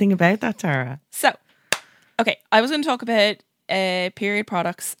know anything about that, Tara? So, okay, I was going to talk about period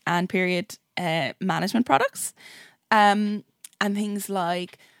products and period management products, and things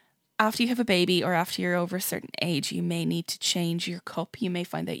like after you have a baby or after you're over a certain age, you may need to change your cup. You may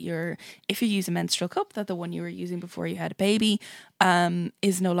find that if you use a menstrual cup, that the one you were using before you had a baby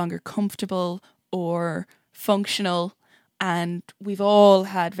is no longer comfortable or functional. And we've all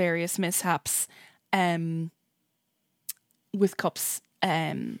had various mishaps with cups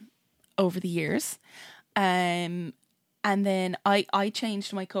over the years. And then I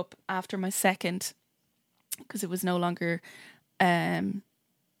changed my cup after my second because it was no longer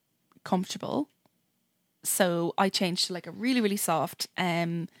comfortable. So I changed to like a really, really soft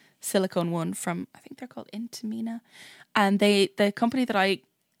silicone one from, I think they're called Intimina. And the company that I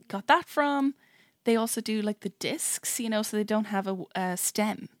got that from, they also do like the discs, you know, so they don't have a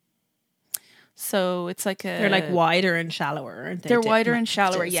stem. So it's like They're like wider and shallower, aren't they? They're wider and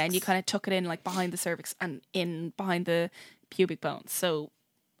shallower, discs. yeah, and you kind of tuck it in like behind the cervix and in behind the pubic bone. So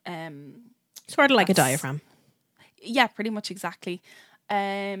Sort of like a that's- diaphragm. yeah, pretty much exactly.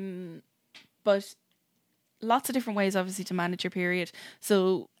 But lots of different ways obviously to manage your period.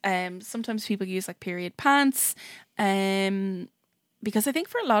 So sometimes people use like period pants, because I think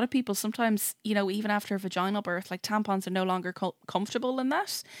for a lot of people sometimes, you know, even after a vaginal birth, like tampons are no longer comfortable in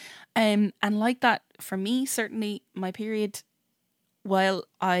that. And like that, for me, certainly my period, while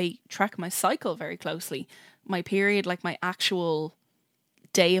I track my cycle very closely, my period, like my actual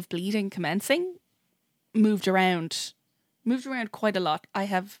day of bleeding commencing, moved around quite a lot. I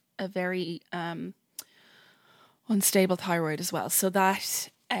have a very unstable thyroid as well. So that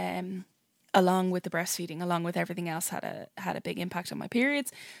along with the breastfeeding, along with everything else, had a big impact on my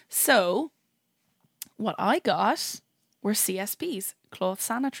periods. So what I got were CSPs, cloth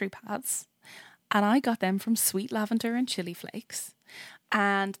sanitary pads, and I got them from Sweet Lavender and Chili Flakes.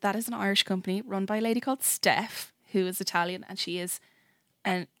 And that is an Irish company run by a lady called Steph, who is Italian, and she is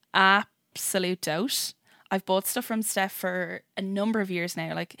an absolute dote. I've bought stuff from Steph for a number of years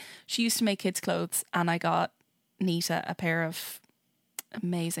now. Like, she used to make kids' clothes, and I got Nita a pair of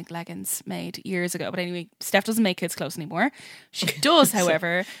amazing leggings made years ago. But anyway, Steph doesn't make kids' clothes anymore. She does,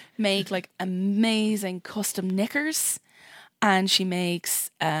 however, make like amazing custom knickers, and she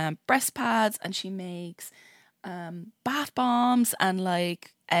makes breast pads, and she makes bath bombs, and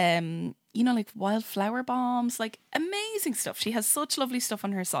like like wildflower bombs, like amazing stuff. She has such lovely stuff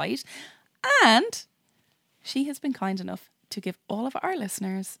on her site, and she has been kind enough to give all of our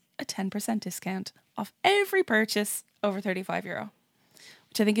listeners a 10% discount off every purchase over €35,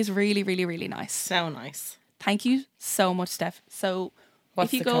 which I think is really, really, really nice. So nice. Thank you so much, Steph. So What's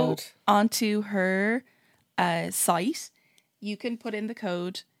if you the go code? onto her site, you can put in the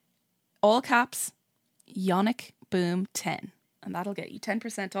code, all caps, Yonic Boom 10, and that'll get you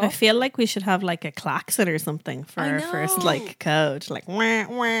 10% I off. feel like we should have like a klaxon or something for I our first know. like code. Like, wah,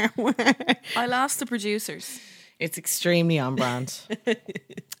 wah, wah. I'll ask the producers. It's extremely on brand.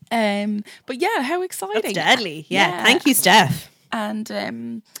 But yeah, how exciting. That's deadly. Yeah. Yeah. Thank you, Steph.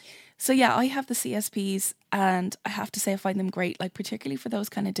 And so yeah, I have the CSPs, and I have to say I find them great, like particularly for those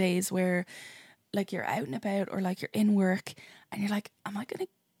kind of days where like you're out and about, or like you're in work and you're like, am I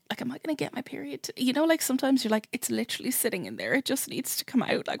gonna get my period? Like sometimes you're like, it's literally sitting in there. It just needs to come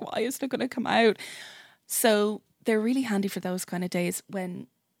out. Like, why isn't it going to come out? So they're really handy for those kind of days when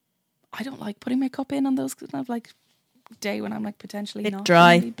I don't like putting my cup in on those kind of like day when I'm like potentially Bit not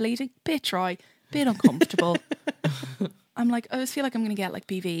dry. really bleeding, bit dry, bit uncomfortable. I'm like, I always feel like I'm going to get like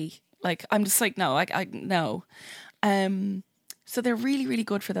BV. Like, I'm just like, no, I no. So they're really, really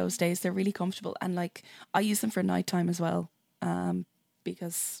good for those days. They're really comfortable. And like, I use them for nighttime as well.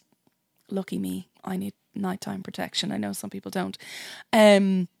 Because lucky me, I need nighttime protection. I know some people don't.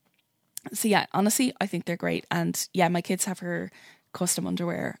 So yeah, honestly, I think they're great. And yeah, my kids have her custom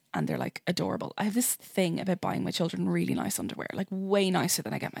underwear, and they're like adorable. I have this thing about buying my children really nice underwear, like way nicer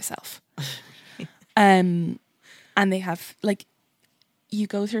than I get myself. And they have like, you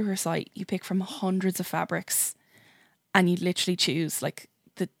go through her site, you pick from hundreds of fabrics, and you literally choose like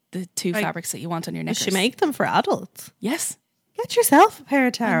the two fabrics that you want on your You knickers. should make them for adults. Yes. Get yourself a pair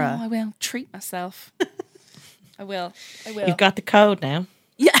of I know, Tara. I will treat myself. I will. You've got the code now.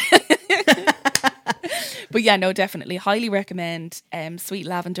 Yeah. But yeah, no, definitely. Highly recommend Sweet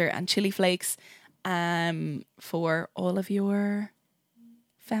Lavender and Chili Flakes for all of your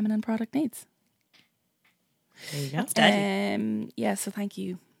feminine product needs. There you go. Deadly. Yeah, so thank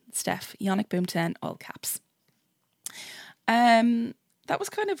you, Steph. Yonic Boom 10, all caps. That was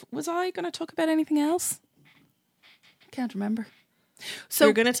was I going to talk about anything else? Can't remember. So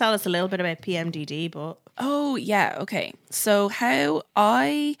you're going to tell us a little bit about PMDD, but Oh, yeah. Okay. So how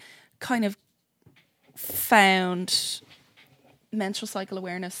I kind of found menstrual cycle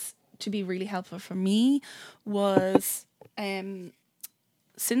awareness to be really helpful for me was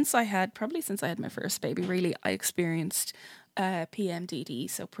since I had my first baby, really, I experienced PMDD,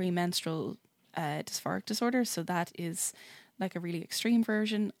 so premenstrual dysphoric disorder. So that is like a really extreme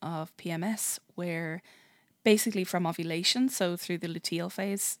version of PMS, where basically from ovulation, so through the luteal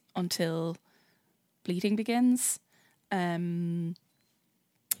phase until bleeding begins,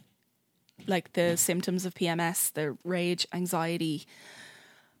 like the symptoms of PMS, the rage, anxiety,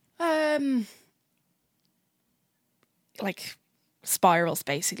 like spirals.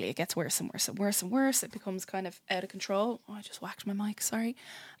 Basically, it gets worse and worse and worse and worse. It becomes kind of out of control. Oh, I just whacked my mic. Sorry.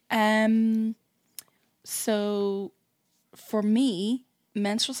 So for me,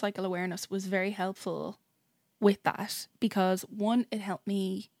 menstrual cycle awareness was very helpful with that, because one, it helped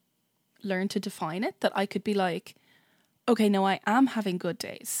me learn to define it, that I could be like, okay, no, I am having good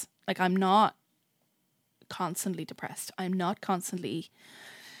days. Like, I'm not constantly depressed. I'm not constantly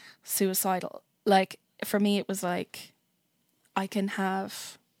suicidal. Like, for me, it was like, I can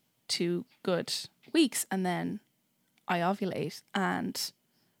have 2 good weeks and then I ovulate, and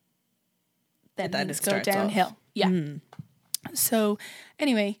then Then things it go starts off. downhill. Yeah. So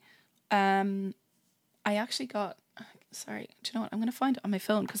anyway, I actually got, sorry, do you know what? I'm going to find it on my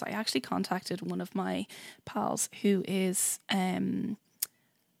phone, because I actually contacted one of my pals who is a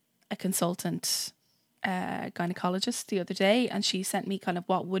consultant gynecologist the other day, and she sent me kind of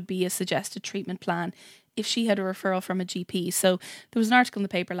what would be a suggested treatment plan if she had a referral from a GP. So there was an article in the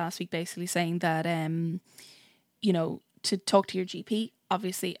paper last week basically saying that, to talk to your GP,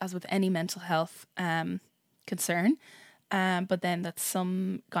 obviously, as with any mental health concern, but then that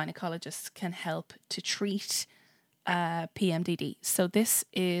some gynecologists can help to treat PMDD. So this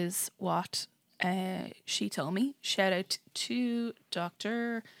is what she told me. Shout out to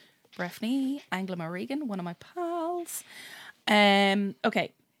Dr. Breffney Angela Regan, one of my pals.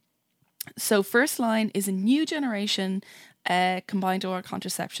 Okay. So first line is a new generation combined oral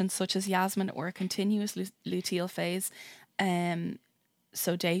contraception such as Yasmin or a continuous luteal phase.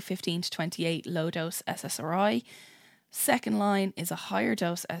 So day 15 to 28 low dose SSRI. Second line is a higher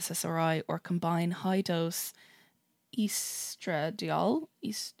dose SSRI or combine high dose estradiol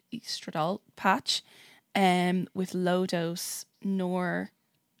patch with low dose norethisterone.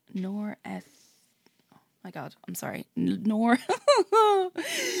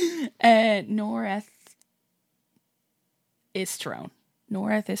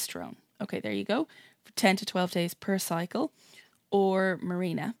 Okay, there you go. For 10 to 12 days per cycle, or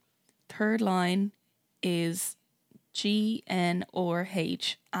Mirena. Third line is GN or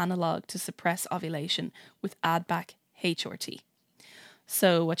H analog to suppress ovulation with add back HRT.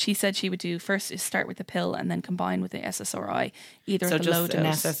 So what she said she would do first is start with the pill and then combine with the SSRI, either So at the low just an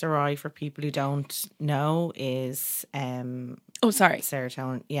dose. SSRI for people who don't know is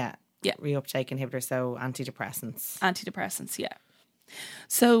serotonin, Yeah. reuptake inhibitor, so antidepressants. Antidepressants, yeah.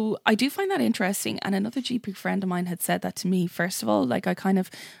 So I do find that interesting. And another GP friend of mine had said that to me. First of all, like I kind of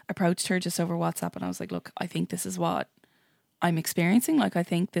approached her just over WhatsApp and I was like, look, I think this is what I'm experiencing. Like I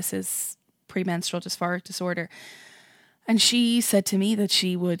think this is premenstrual dysphoric disorder. And she said to me that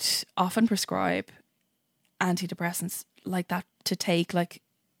she would often prescribe antidepressants like that to take like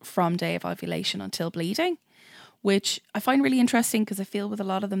from day of ovulation until bleeding, which I find really interesting because I feel with a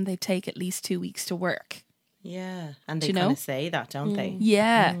lot of them, they take at least 2 weeks to work. Yeah, and they Do you kind know? of say that, don't they?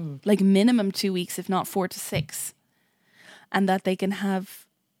 Yeah, like minimum 2 weeks, if not 4 to 6. And that they can have,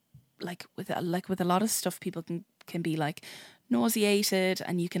 like with a lot of stuff, people can be like nauseated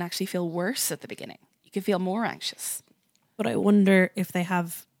and you can actually feel worse at the beginning. You can feel more anxious. But I wonder if they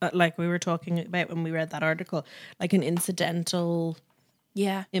have, like we were talking about when we read that article, like an incidental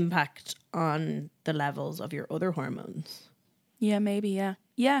impact on the levels of your other hormones Yeah, maybe, yeah.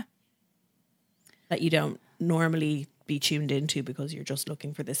 Yeah. that you don't normally be tuned into because you're just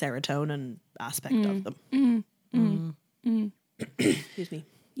looking for the serotonin aspect of them. Excuse me.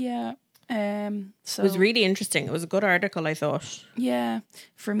 Yeah. So It was really interesting. It was a good article, I thought. yeah,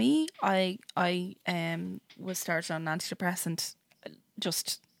 for me, I was started on an antidepressant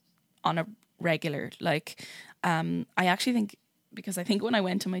just on a regular, like, I actually think, because I think when I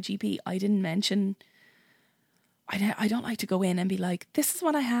went to my GP, I didn't mention, I don't like to go in and be like, this is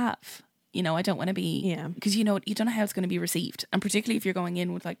what I have. You know, I don't want to be, because you don't know how it's going to be received. And particularly if you're going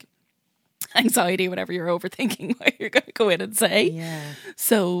in with like anxiety or whatever, you're overthinking what you're going to go in and say. Yeah.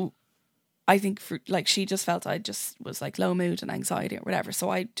 So I think for like, she just felt I just was like low mood and anxiety or whatever. So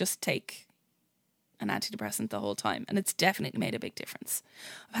I just take an antidepressant the whole time. And it's definitely made a big difference.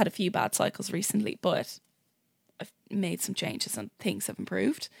 I've had a few bad cycles recently, but I've made some changes and things have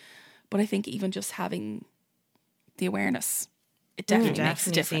improved. But I think even just having the awareness, it definitely makes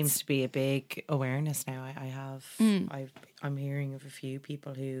a difference. Seems to be a big awareness now. I have. I'm hearing of a few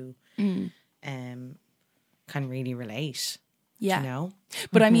people who can really relate. Yeah. You know?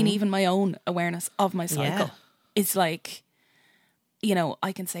 But I mean, even my own awareness of my cycle. Yeah. It's like, you know,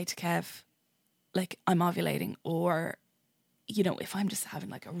 I can say to Kev, like, I'm ovulating, or, you know, if I'm just having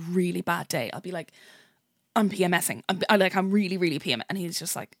like a really bad day, I'll be like, I'm PMSing. I'm really, really PMSing. And he's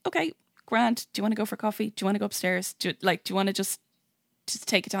just like, okay, Grant, do you want to go for coffee? Do you want to go upstairs? Do you want to just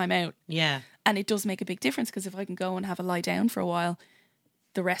take a time out? Yeah. And it does make a big difference, because if I can go and have a lie down for a while,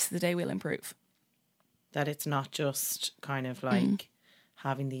 the rest of the day will improve. That it's not just kind of like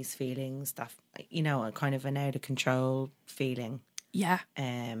having these feelings that, you know, a kind of an out of control feeling. Yeah.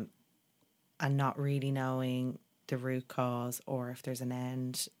 And not really knowing the root cause or if there's an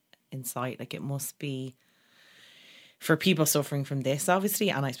end in sight. Like, it must be for people suffering from this, obviously.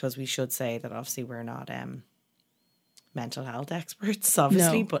 And I suppose we should say that obviously we're not mental health experts,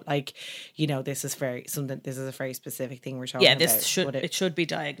 obviously, No. but like, you know, this is a very specific thing we're talking about. It should be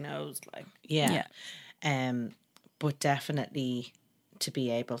diagnosed, like. Yeah. But definitely to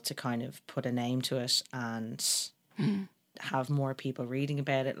be able to kind of put a name to it and have more people reading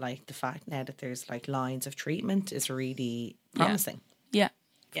about it, like the fact now that there's like lines of treatment is really promising. Yeah,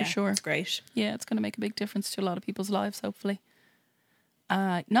 for sure. It's great. Yeah, it's going to make a big difference to a lot of people's lives, hopefully.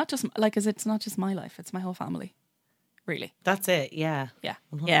 Not just, like, as it's not just my life, it's my whole family, really. That's it, yeah. Yeah.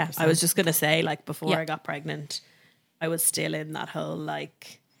 100%. Yeah, I was just going to say, like, before Yeah. I got pregnant, I was still in that whole,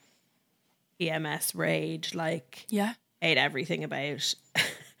 like, EMS rage, like, Yeah. ate everything about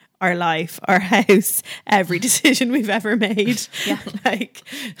our life, our house, every decision we've ever made. Yeah. Like,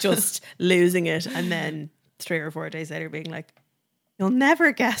 just losing it. And then 3 or 4 days later being like, you'll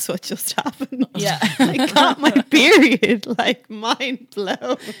never guess what just happened. Yeah. I got my period. Like, mind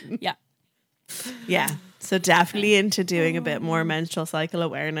blown. Yeah. Yeah. So definitely into doing a bit more menstrual cycle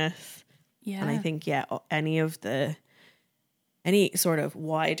awareness. Yeah. And I think, any sort of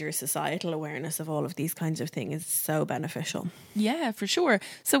wider societal awareness of all of these kinds of things is so beneficial. Yeah, for sure.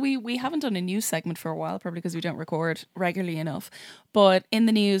 So we haven't done a news segment for a while, probably because we don't record regularly enough. But in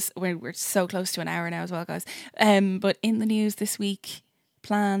the news, we're so close to an hour now as well, guys. But in the news this week,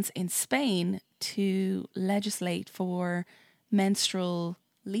 plans in Spain to legislate for menstrual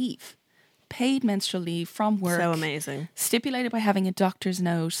leave, paid menstrual leave from work. So amazing. Stipulated by having a doctor's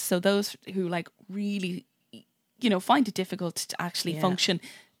note. So those who like really, find it difficult to actually function,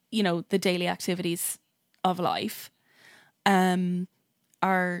 the daily activities of life,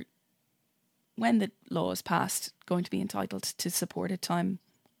 are, when the law is passed, going to be entitled to supported time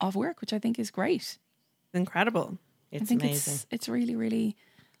off work, which I think is great. Incredible. It's amazing. It's really, really,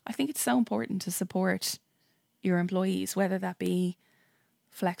 I think it's so important to support your employees, whether that be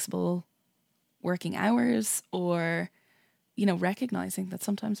flexible working hours or, recognizing that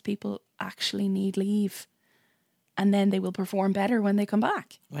sometimes people actually need leave. And then they will perform better when they come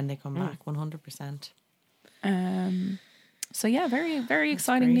back. When they come back, 100%. So yeah, very, very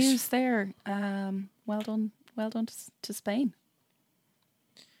exciting great. news there. Well done to Spain.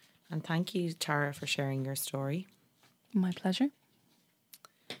 And thank you, Tara, for sharing your story. My pleasure.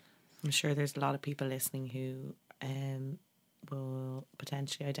 I'm sure there's a lot of people listening who will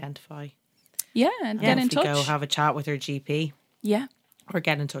potentially identify. Yeah, and get in touch. Go have a chat with their GP. Yeah. Or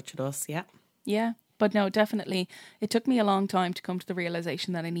get in touch with us, yeah. Yeah. But no, definitely. It took me a long time to come to the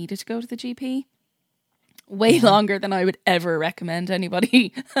realization that I needed to go to the GP. Way longer than I would ever recommend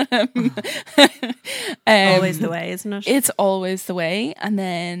anybody. Always the way, isn't it? It's always the way. And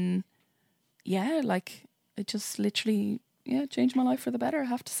then, it just literally, changed my life for the better, I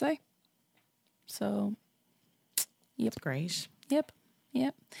have to say. So, yep. That's great. Yep.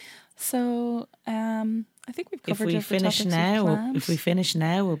 So, I think we've covered If we finish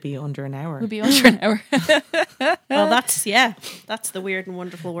now, we'll be under an hour. We'll be under an hour. Well, that's the weird and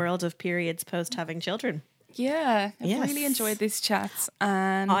wonderful world of periods post having children. Yeah, I've really enjoyed these chats,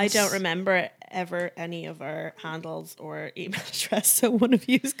 and I don't remember ever any of our handles or email address, so one of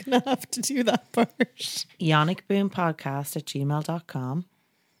you is going to have to do that part. yonicboompodcast@gmail.com.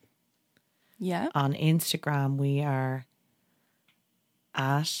 Yeah. On Instagram, we are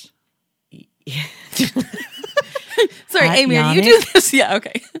at... Sorry, at Amy, are you Yonic. doing this? Yeah,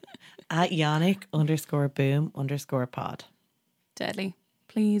 okay. At Yonic_boom_pod. Deadly.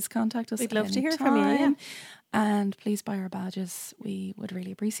 Please contact us. We'd at love any to hear from you, time. And please buy our badges. We would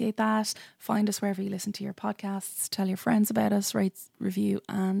really appreciate that. Find us wherever you listen to your podcasts. Tell your friends about us. Rate, review,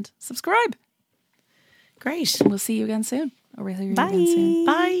 and subscribe. Great. We'll see you again soon. Or we'll hear you Bye. again soon.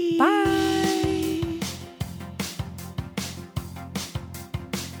 Bye. Bye.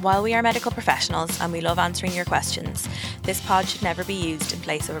 While we are medical professionals and we love answering your questions, this pod should never be used in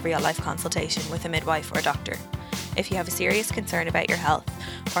place of a real-life consultation with a midwife or doctor. If you have a serious concern about your health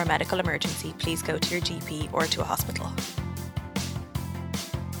or a medical emergency, please go to your GP or to a hospital.